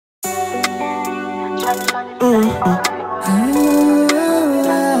Oh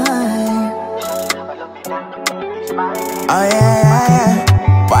yeah,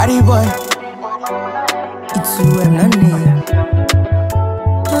 party boy. It's you and none.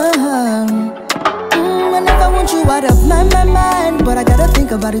 I never want you out of my mind, but I gotta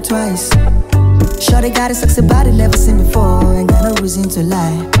think about it twice. Shorty got a sexy body, never seen before, ain't got no reason to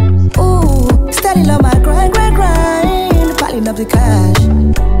lie. Ooh, steady love my grind, piling up the cash,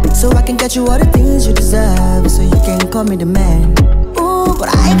 so I can get you all the things you deserve, so you can call me the man. Ooh, but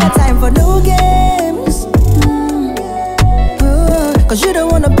I ain't got time for no games. Cause you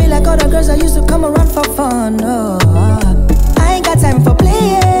don't wanna be like all the girls that used to come around for fun. No, I ain't got time for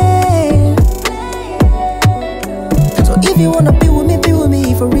playing. So if you wanna be with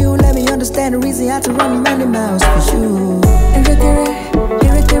me for real. Let me understand the reason I had to run many miles for you.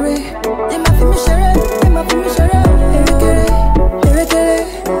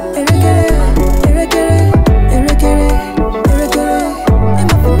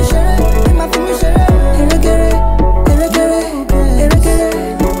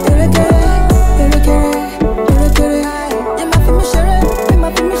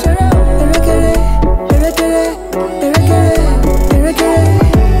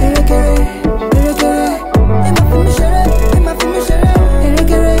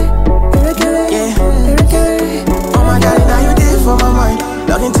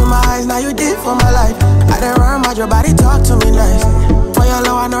 Your body talk to me nice. For your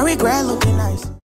love, I no regret. Look